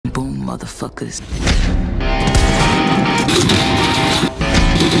motherfuckers.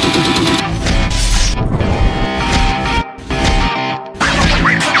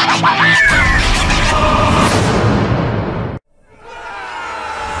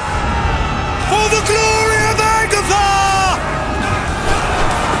 For the glory of Agatha!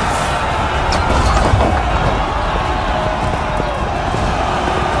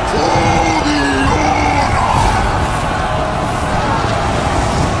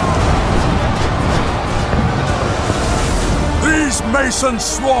 These Mason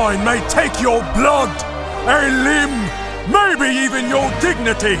swine may take your blood, a limb, maybe even your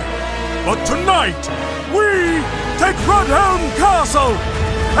dignity. But tonight, we take Rudhelm Castle!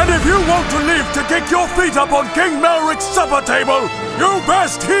 And if you want to live to kick your feet up on King Melric's supper table, you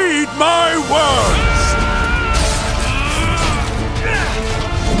best heed my words!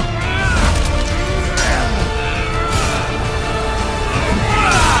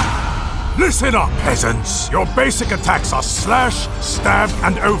 Listen up, peasants! Your basic attacks are slash, stab,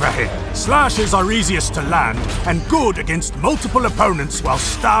 and overhead. Slashes are easiest to land and good against multiple opponents, while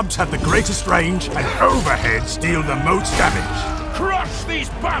stabs have the greatest range and overheads deal the most damage. Crush these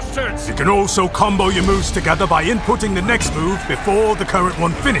bastards! You can also combo your moves together by inputting the next move before the current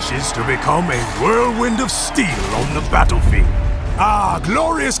one finishes to become a whirlwind of steel on the battlefield. Ah,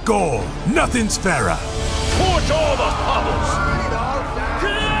 glorious gore! Nothing's fairer. Torch all the puddles!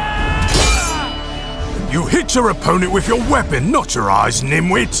 You hit your opponent with your weapon, not your eyes,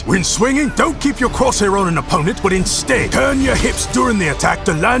 nimwit! When swinging, don't keep your crosshair on an opponent, but instead turn your hips during the attack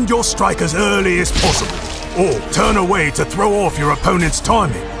to land your strike as early as possible. Or turn away to throw off your opponent's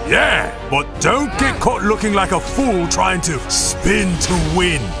timing. Yeah, but don't get caught looking like a fool trying to spin to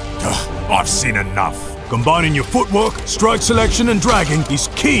win. Ugh, I've seen enough. Combining your footwork, strike selection, and dragging is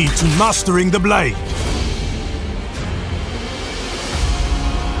key to mastering the blade.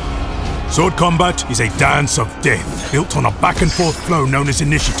 Sword combat is a dance of death, built on a back-and-forth flow known as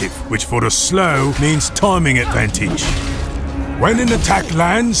initiative, which for the slow means timing advantage. When an attack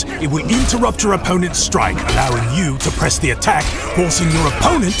lands, it will interrupt your opponent's strike, allowing you to press the attack, forcing your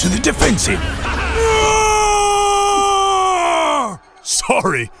opponent to the defensive.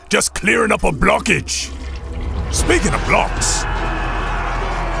 Sorry, just clearing up a blockage. Speaking of blocks,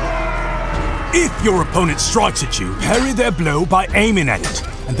 if your opponent strikes at you, parry their blow by aiming at it,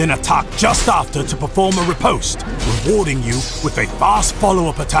 and then attack just after to perform a riposte, rewarding you with a fast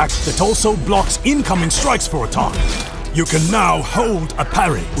follow-up attack that also blocks incoming strikes for a time. You can now hold a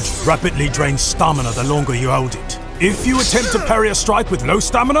parry, which rapidly drains stamina the longer you hold it. If you attempt to parry a strike with low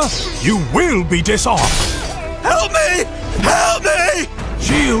stamina, you will be disarmed. Help me! Help me!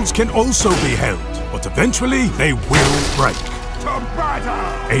 Shields can also be held, but eventually they will break.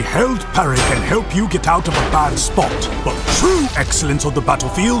 A held parry can help you get out of a bad spot, but true excellence on the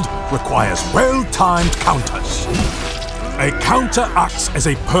battlefield requires well-timed counters. A counter acts as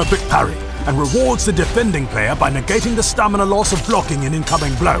a perfect parry and rewards the defending player by negating the stamina loss of blocking an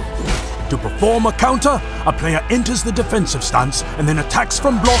incoming blow. To perform a counter, a player enters the defensive stance and then attacks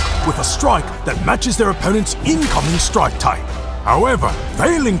from block with a strike that matches their opponent's incoming strike type. However,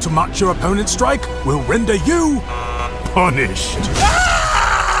 failing to match your opponent's strike will render you punished.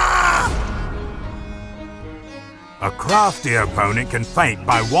 A crafty opponent can feint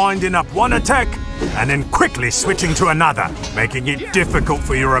by winding up one attack and then quickly switching to another, making it difficult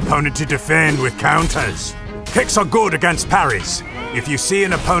for your opponent to defend with counters. Kicks are good against parries. If you see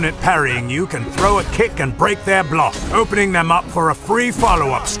an opponent parrying, you can throw a kick and break their block, opening them up for a free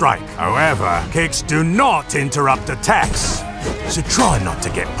follow-up strike. However, kicks do not interrupt attacks, so try not to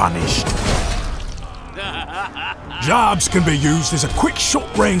get punished. Jabs can be used as a quick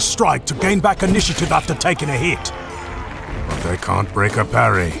short-range strike to gain back initiative after taking a hit. But they can't break a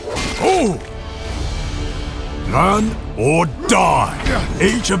parry. Oh! Learn or die.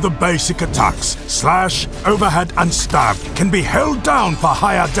 Each of the basic attacks, slash, overhead, and stab, can be held down for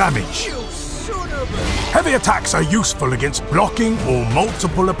higher damage. Heavy attacks are useful against blocking or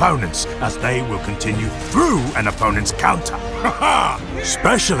multiple opponents, as they will continue through an opponent's counter.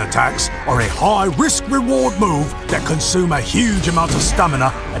 Special attacks are a high risk-reward move that consume a huge amount of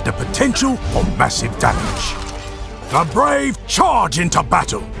stamina and the potential for massive damage. The brave charge into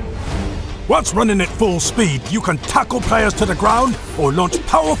battle. Once running at full speed, you can tackle players to the ground or launch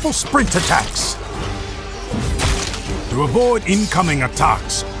powerful sprint attacks. To avoid incoming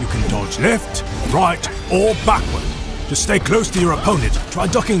attacks, you can dodge left, right, or backward. To stay close to your opponent, try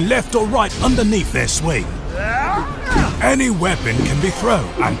ducking left or right underneath their swing. Any weapon can be thrown,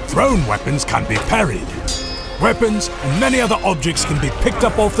 and thrown weapons can be parried. Weapons and many other objects can be picked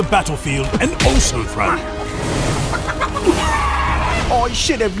up off the battlefield and also thrown. I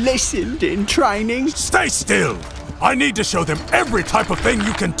should have listened in training. Stay still! I need to show them every type of thing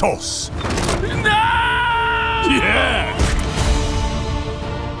you can toss. No! Yeah!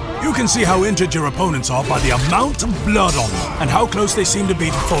 You can see how injured your opponents are by the amount of blood on them and how close they seem to be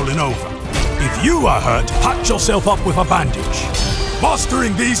to falling over. If you are hurt, patch yourself up with a bandage.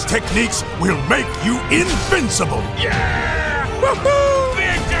 Mastering these techniques will make you invincible! Yeah! Woohoo!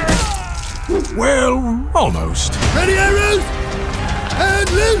 Victor! Well, almost. Ready, arrows? And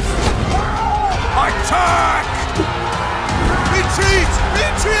loose! Attack! Retreat!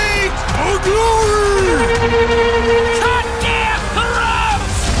 Retreat! For glory! Goddamn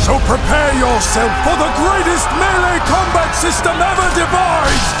corrupts! So prepare yourself for the greatest melee combat system ever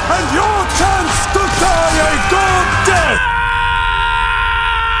devised, and your chance to die a good death!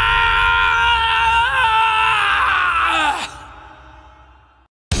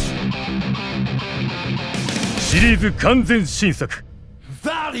 シリーズ完全新作ギ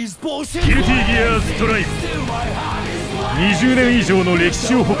ルティギアストライブ。20年以上の歴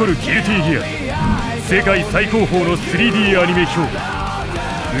史を誇るギルティギア、世界最高峰の 3D アニメ表現。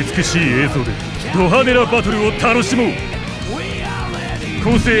美しい映像でド派手なバトルを楽しもう。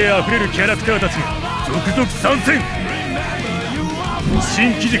個性あふれるキャラクターたちが続々参戦。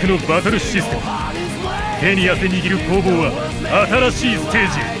新機軸のバトルシステム、手に汗握る攻防は新しいステ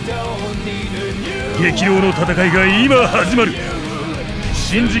ージへ。激動の戦いが今始まる。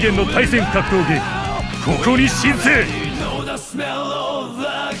新次元の対戦格闘ゲーム、ここに新生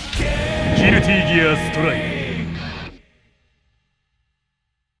ギルティギアストライブ。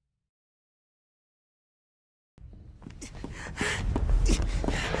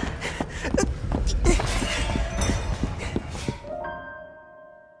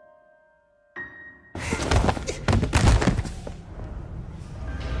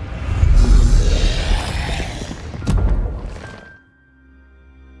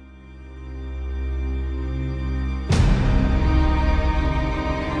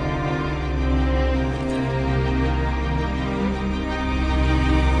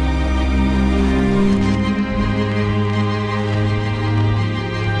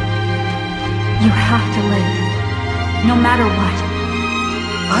You have to live, no matter what.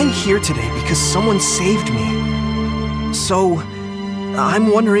 I'm here today because someone saved me. So,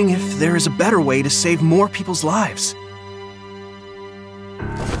 I'm wondering if there is a better way to save more people's lives.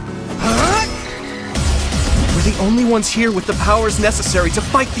 We're the only ones here with the powers necessary to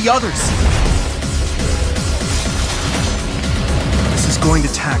fight the others. This is going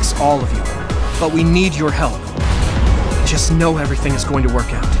to tax all of you, but we need your help. Just know everything is going to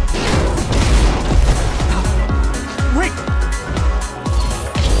work out. Wait!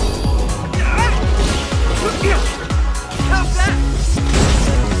 How's that?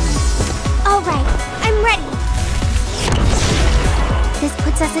 All right, I'm ready. This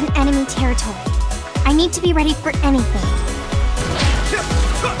puts us in enemy territory. I need to be ready for anything.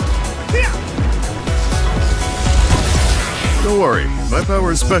 Don't worry, my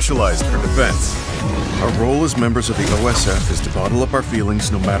power is specialized for defense. Our role as members of the OSF is to bottle up our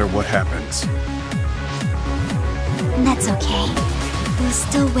feelings no matter what happens. That's okay. We'll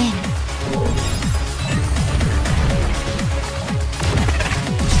still win.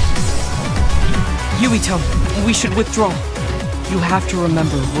 Yuito, we should withdraw. You have to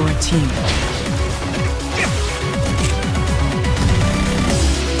remember we're a team.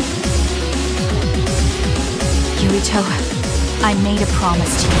 Yuito, I made a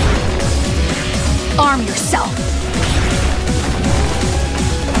promise to you. Arm yourself!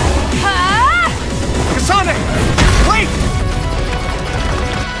 Kasane! Wait!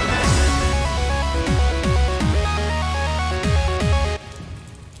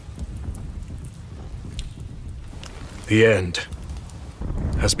 The end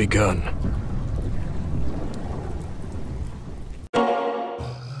has begun.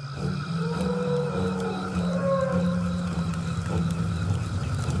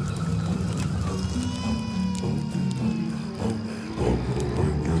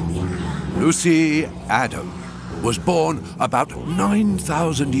 Lucy Adam was born about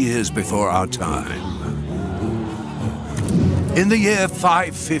 9,000 years before our time. In the year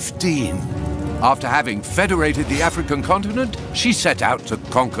 515, after having federated the African continent, she set out to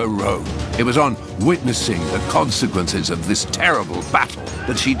conquer Rome. It was on witnessing the consequences of this terrible battle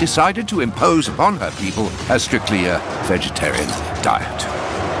that she decided to impose upon her people a strictly vegetarian diet.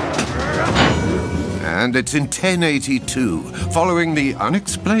 And it's in 1082, following the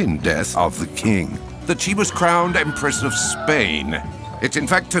unexplained death of the king, that she was crowned Empress of Spain. It's in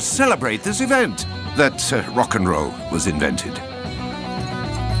fact to celebrate this event that rock and roll was invented.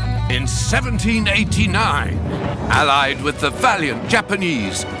 In 1789, allied with the valiant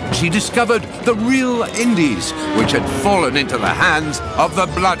Japanese, she discovered the real Indies, which had fallen into the hands of the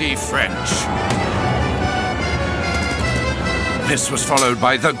bloody French. This was followed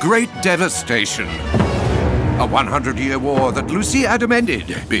by the Great Devastation, a 100-year war that Lucy Adam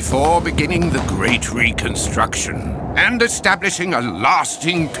ended before beginning the Great Reconstruction and establishing a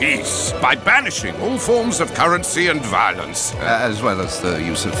lasting peace by banishing all forms of currency and violence, as well as the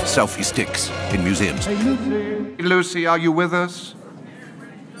use of selfie sticks in museums. Hey, Lucy. Lucy, are you with us?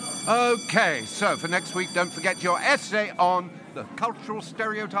 Okay, so for next week, don't forget your essay on the cultural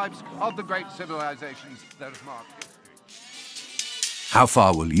stereotypes of the great civilizations that have marked history. How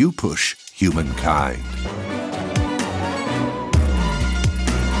far will you push humankind?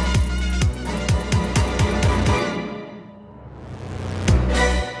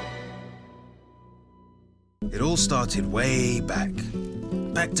 It all started way back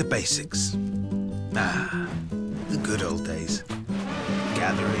to basics. The good old days.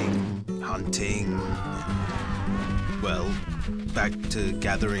 Gathering, hunting, well, back to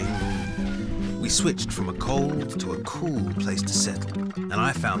gathering. We switched from a cold to a cool place to settle, and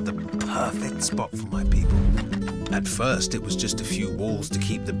I found the perfect spot for my people. At first, it was just a few walls to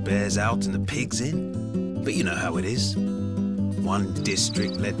keep the bears out and the pigs in, but you know how it is. One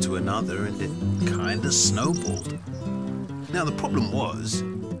district led to another, and it kinda snowballed. Now, the problem was,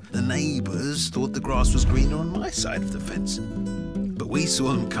 the neighbors thought the grass was greener on my side of the fence. But we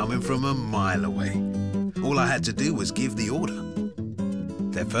saw them coming from a mile away. All I had to do was give the order.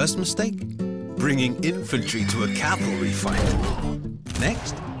 Their first mistake? Bringing infantry to a cavalry fight.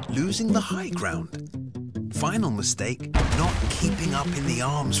 Next, losing the high ground. Final mistake, not keeping up in the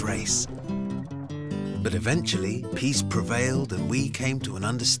arms race. But eventually, peace prevailed and we came to an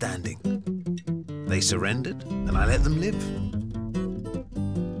understanding. They surrendered, and I let them live.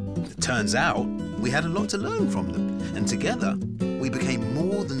 It turns out, we had a lot to learn from them, and together, we became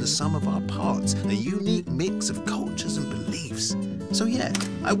more than the sum of our parts, a unique mix of cultures and beliefs. So yeah,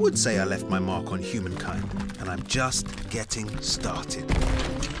 I would say I left my mark on humankind, and I'm just getting started.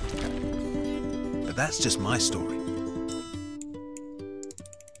 But that's just my story.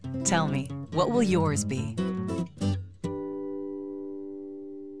 Tell me, what will yours be?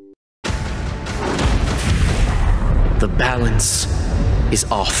 The balance is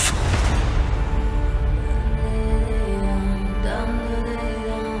off.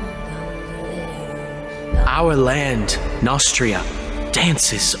 Our land, Nostria,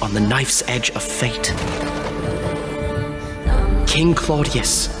 dances on the knife's edge of fate. King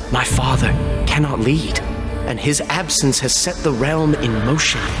Claudius, my father, cannot lead, and his absence has set the realm in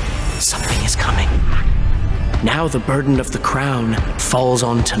motion. Something is coming. Now the burden of the crown falls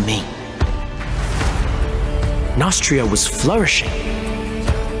onto me. Nostria was flourishing,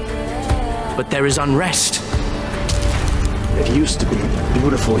 but there is unrest. It used to be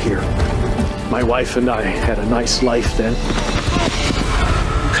beautiful here. My wife and I had a nice life then.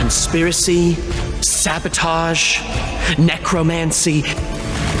 Conspiracy, sabotage, necromancy,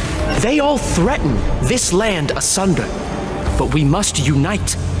 they all threaten this land asunder. But we must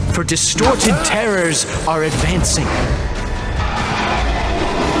unite, for distorted terrors are advancing.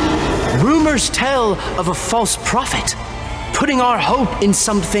 Rumors tell of a false prophet, putting our hope in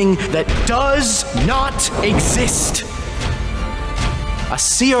something that does not exist. A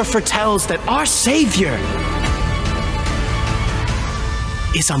seer foretells that our Savior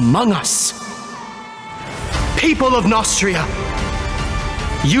is among us. People of Nostria,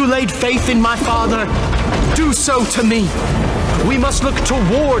 you laid faith in my father, do so to me. We must look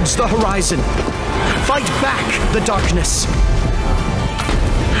towards the horizon, fight back the darkness,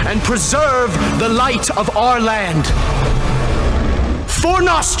 and preserve the light of our land. For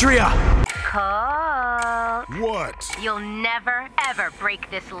Nostria! Colt. What? You'll never, ever break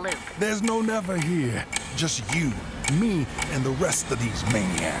this loop. There's no never here. Just you, me, and the rest of these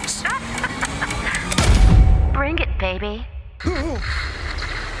maniacs. Bring it, baby.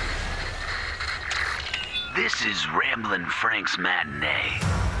 This is Ramblin' Frank's Matinee.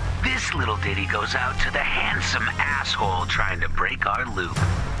 This little ditty goes out to the handsome asshole trying to break our loop.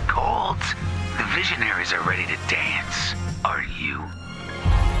 Colt, the visionaries are ready to dance. Are you?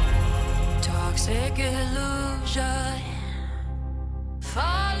 Toxic illusion,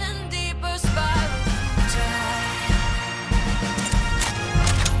 falling deeper spiral time.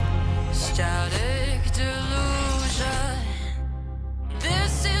 Static delusion,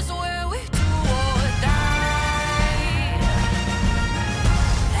 this is where we do or die.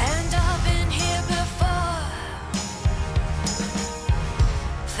 And I've been here before,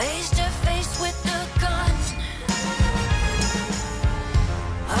 face to face with the gun.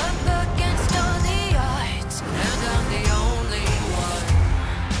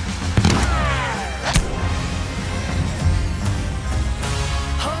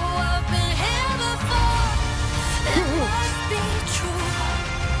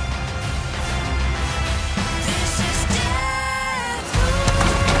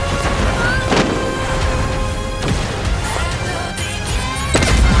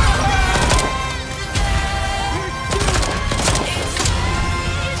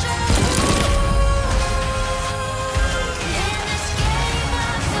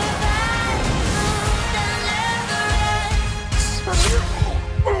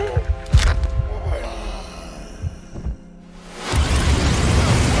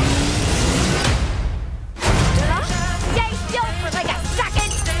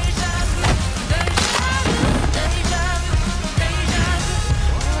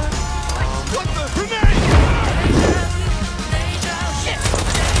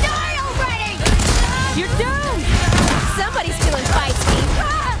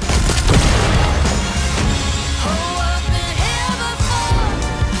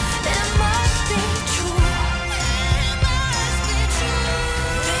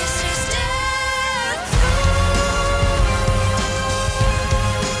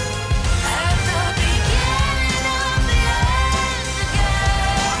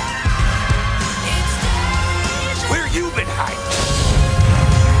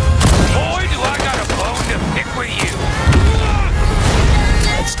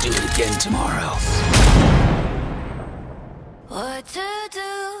 tomorrow. What to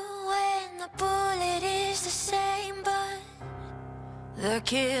do when the bullet is the same, but the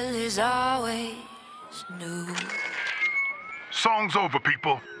kill is always new. Song's over,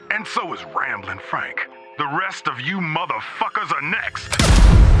 people. And so is Ramblin' Frank. The rest of you motherfuckers are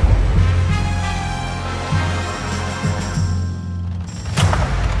next.